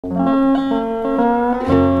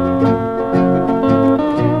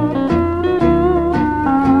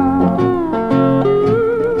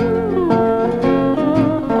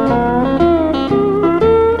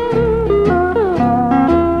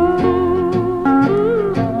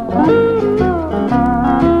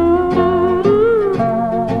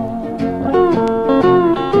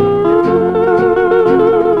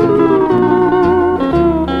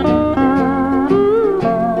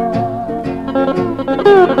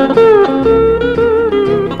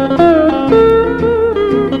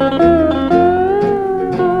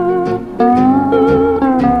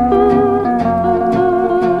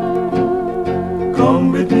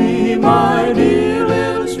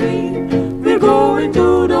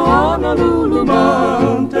Honolulu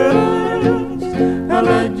mountains and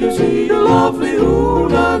let you see the lovely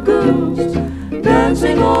hula girls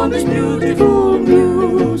dancing on this beautiful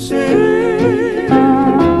music.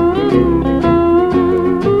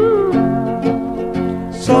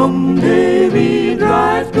 Someday we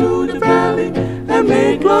drive to the valley and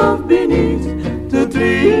make love beneath the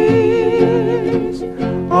trees.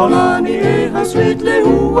 Olani Eha, sweet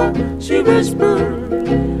lehua, she whispered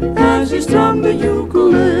as she strummed the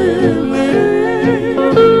ukulele.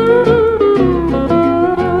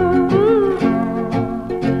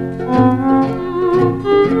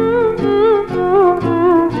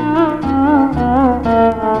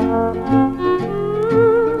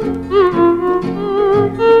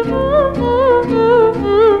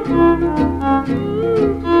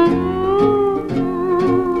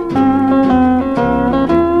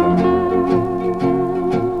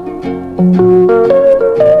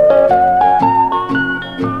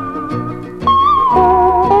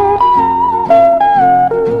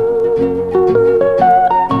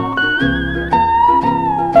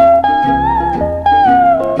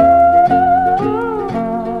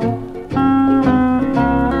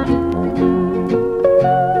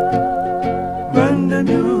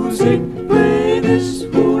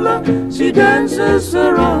 Dances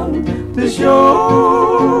around the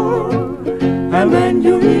shore, and when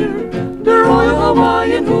you hear the Royal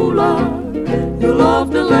Hawaiian Hula, you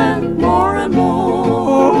love the land more and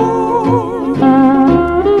more.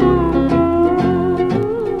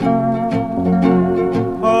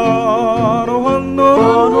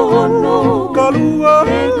 Hano hano, kalua,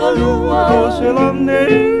 kalua, oselane,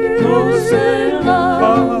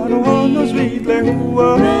 hano hano, sweet lehua,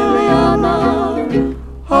 Meliana.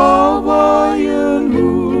 Hawaiian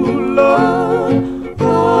hula,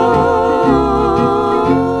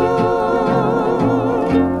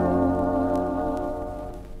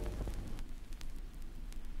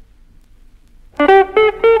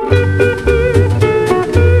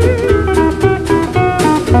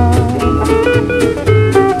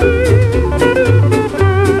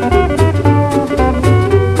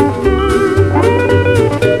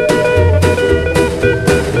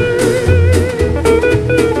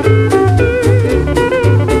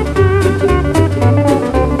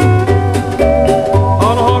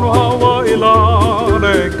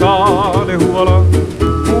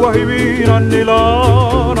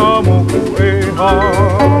 Na Moku Eha.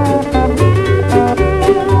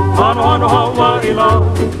 Ano ano Hawaiila,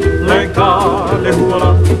 leka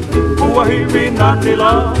lehuala, uahiwi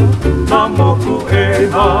nanila, Na Moku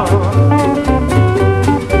Eha.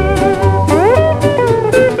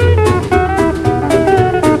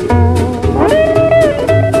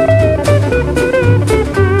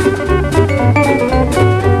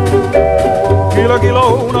 Kila kila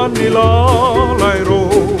nanila, lairo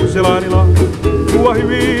selanila,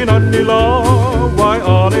 uahiwi nanila, wai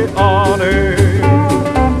ale ale.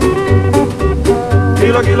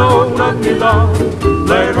 Kila kila nanila,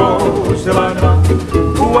 lairo selanila,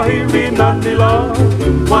 uahiwi nanila,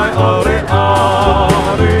 wai ale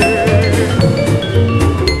ale.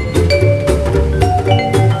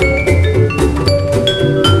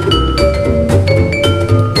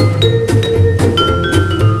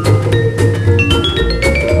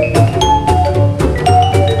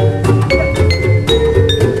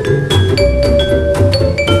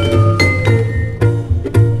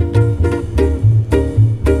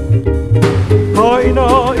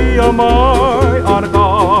 Mai anaka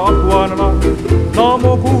kuanana, Na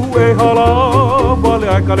Moku Eha la vale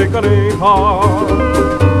ai kare kare ha.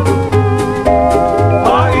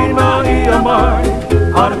 Haina ia mai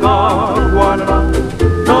anaka kuanana,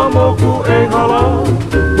 Na Moku Eha la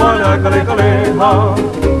vale ai kare kare ha.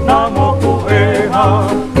 Na Moku Eha,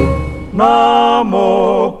 Na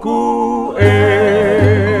Moku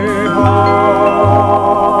Eha.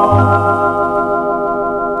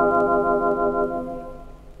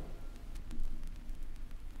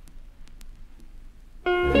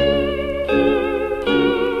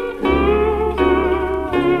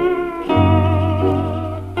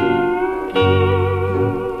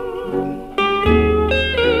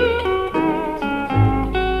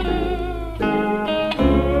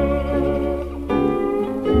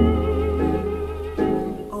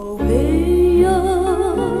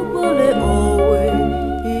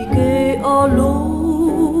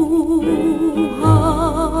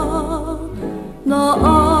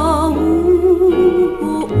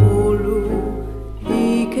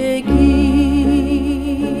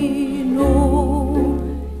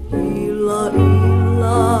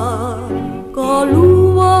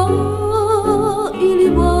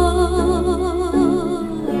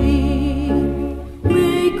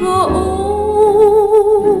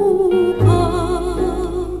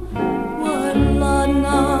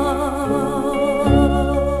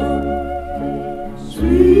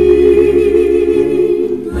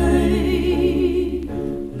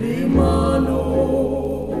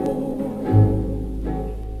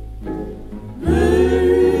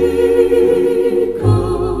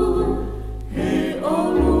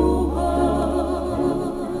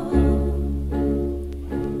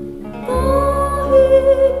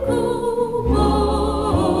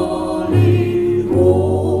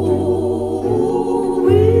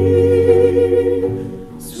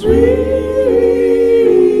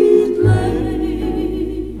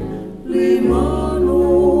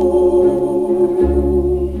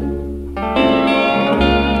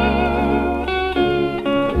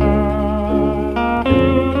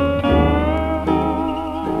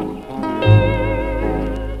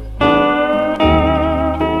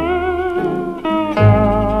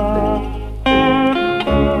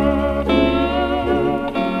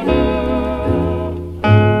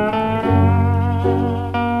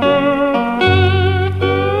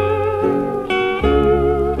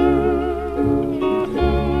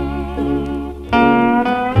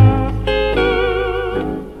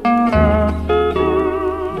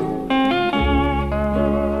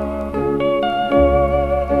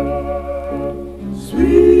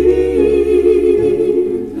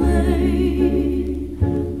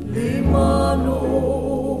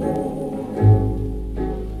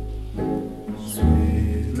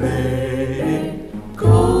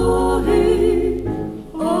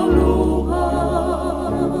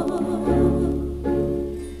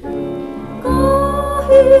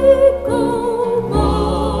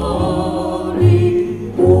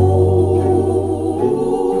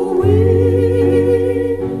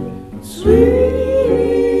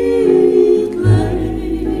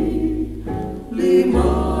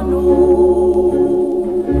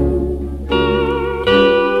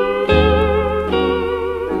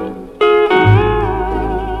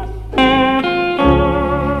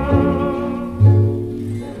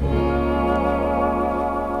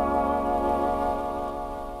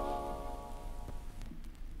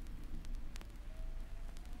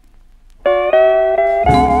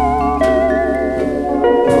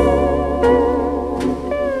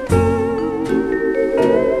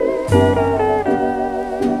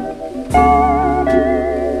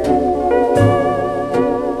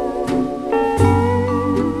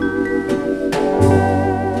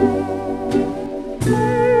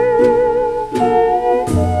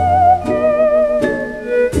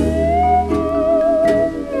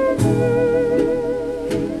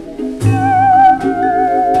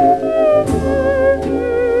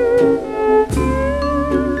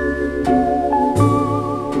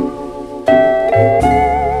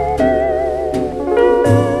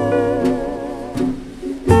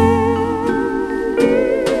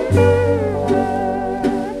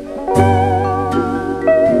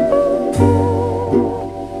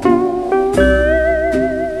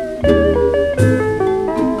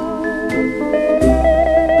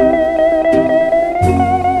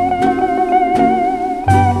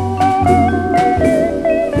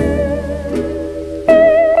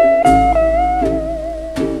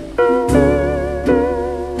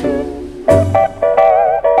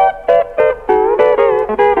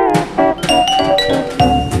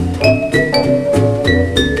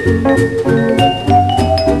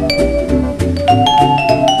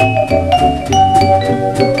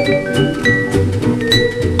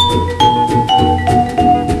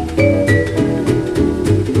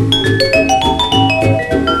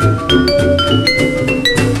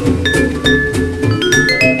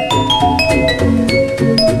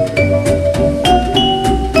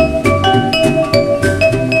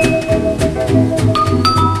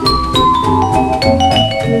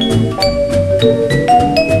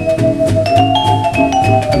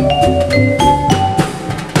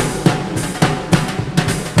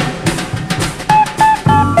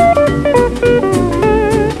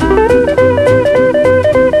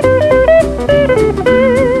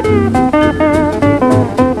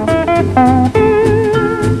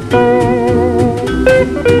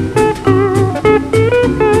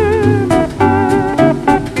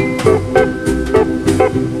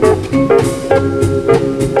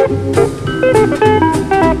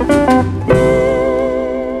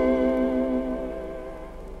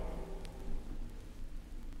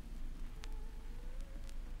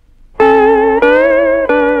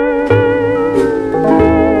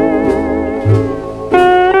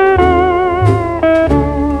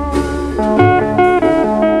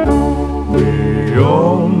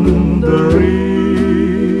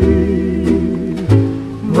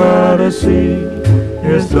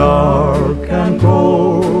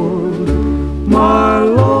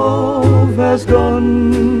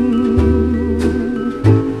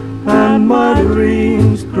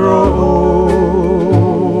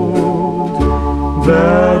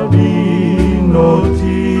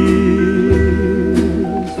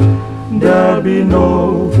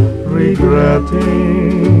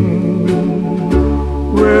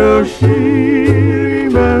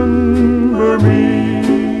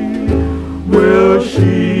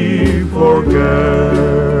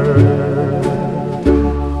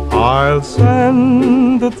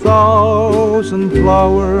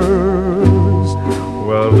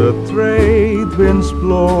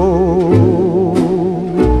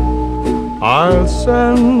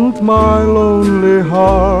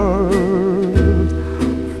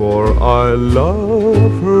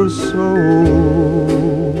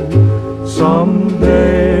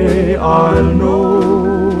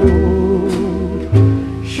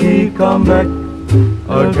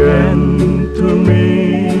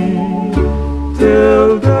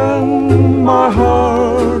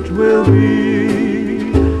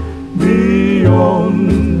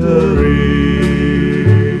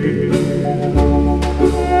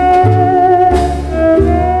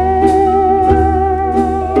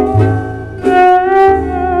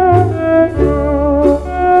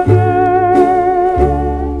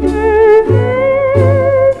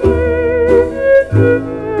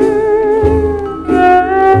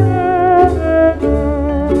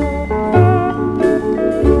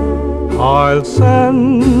 I'll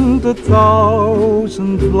send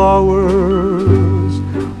 1,000 flowers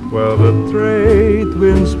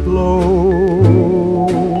blow,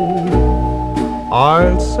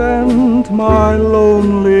 I'll send my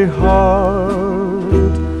lonely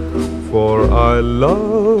heart, for I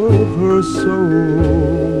love her so.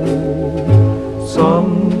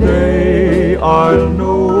 Someday I'll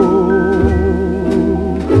know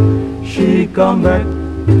she come back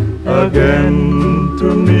again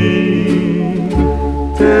to me.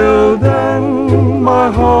 Till then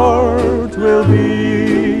my heart will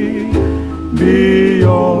be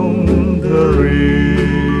beyond the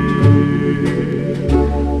reef.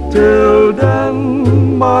 Till then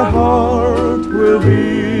my heart will be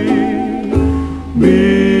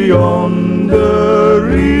beyond the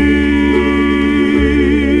reef.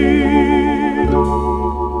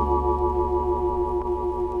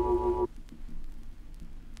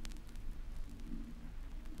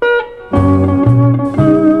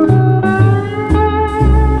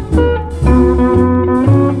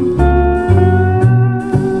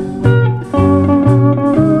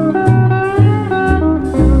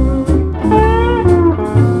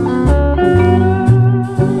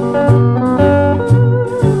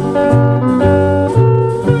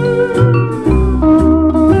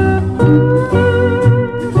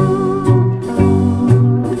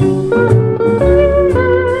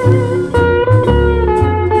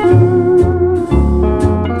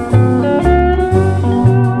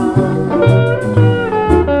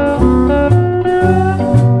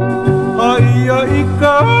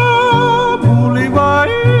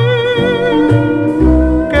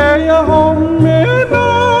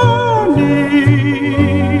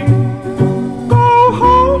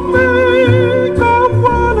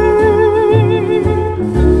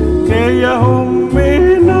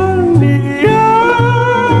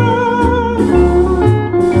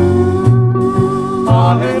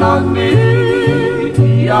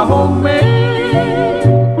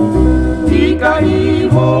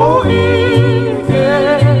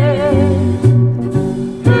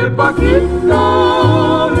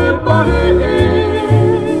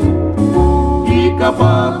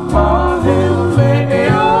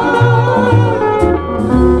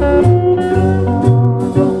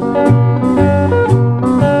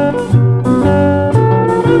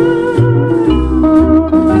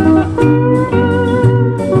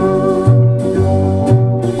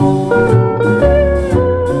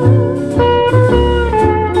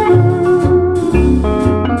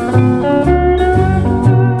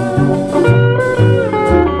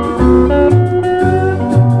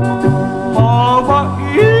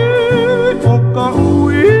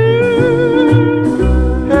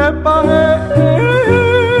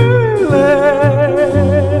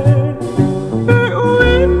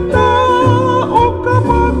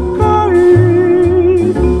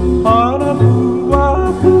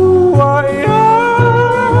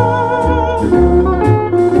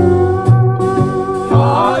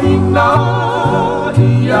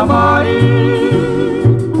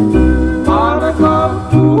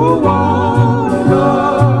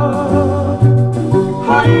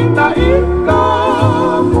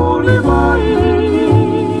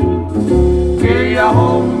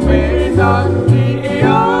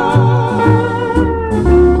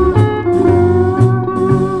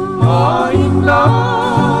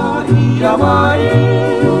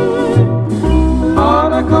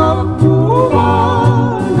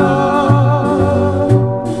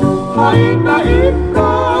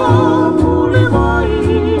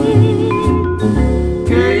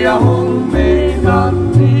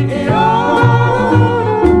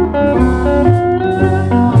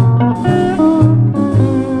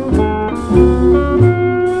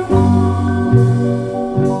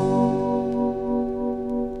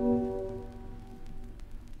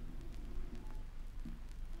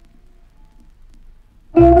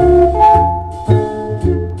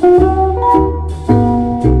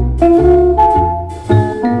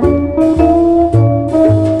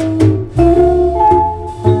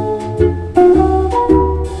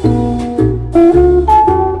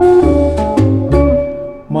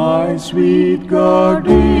 Sweet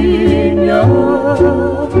Gardenia,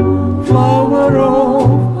 flower of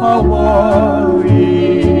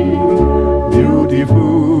Hawaii,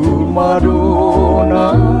 beautiful Madonna,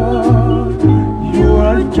 you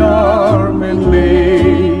are a charming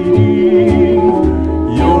lady,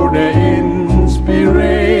 you're the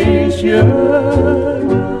inspiration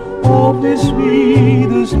of the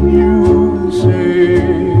sweetest music.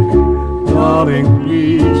 Darling,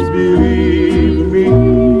 please believe me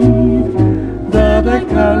that I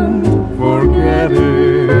can't forget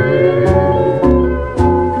it.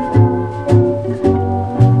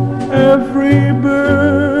 Every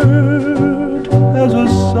bird has a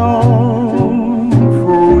song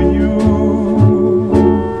for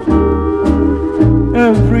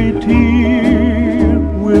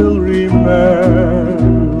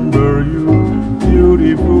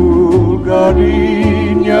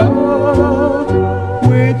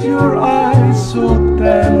with your eyes so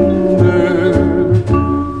tender,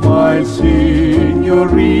 my señorita,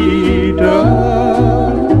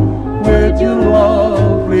 with your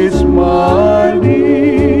lovely smile,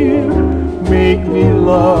 dear, make me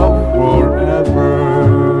love forever.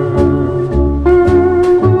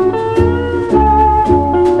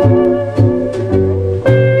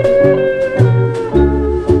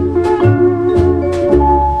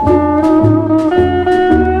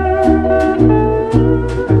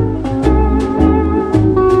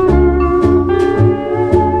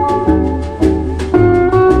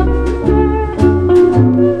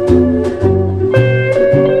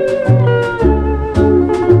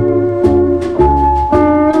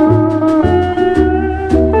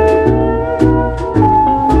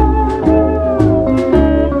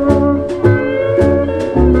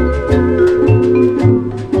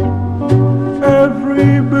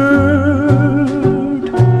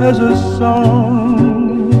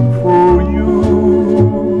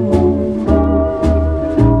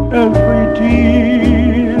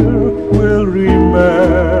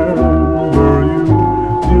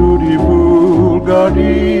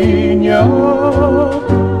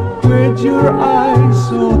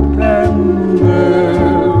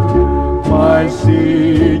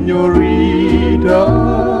 Señorita,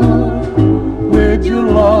 with your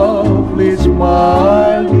lovely smile.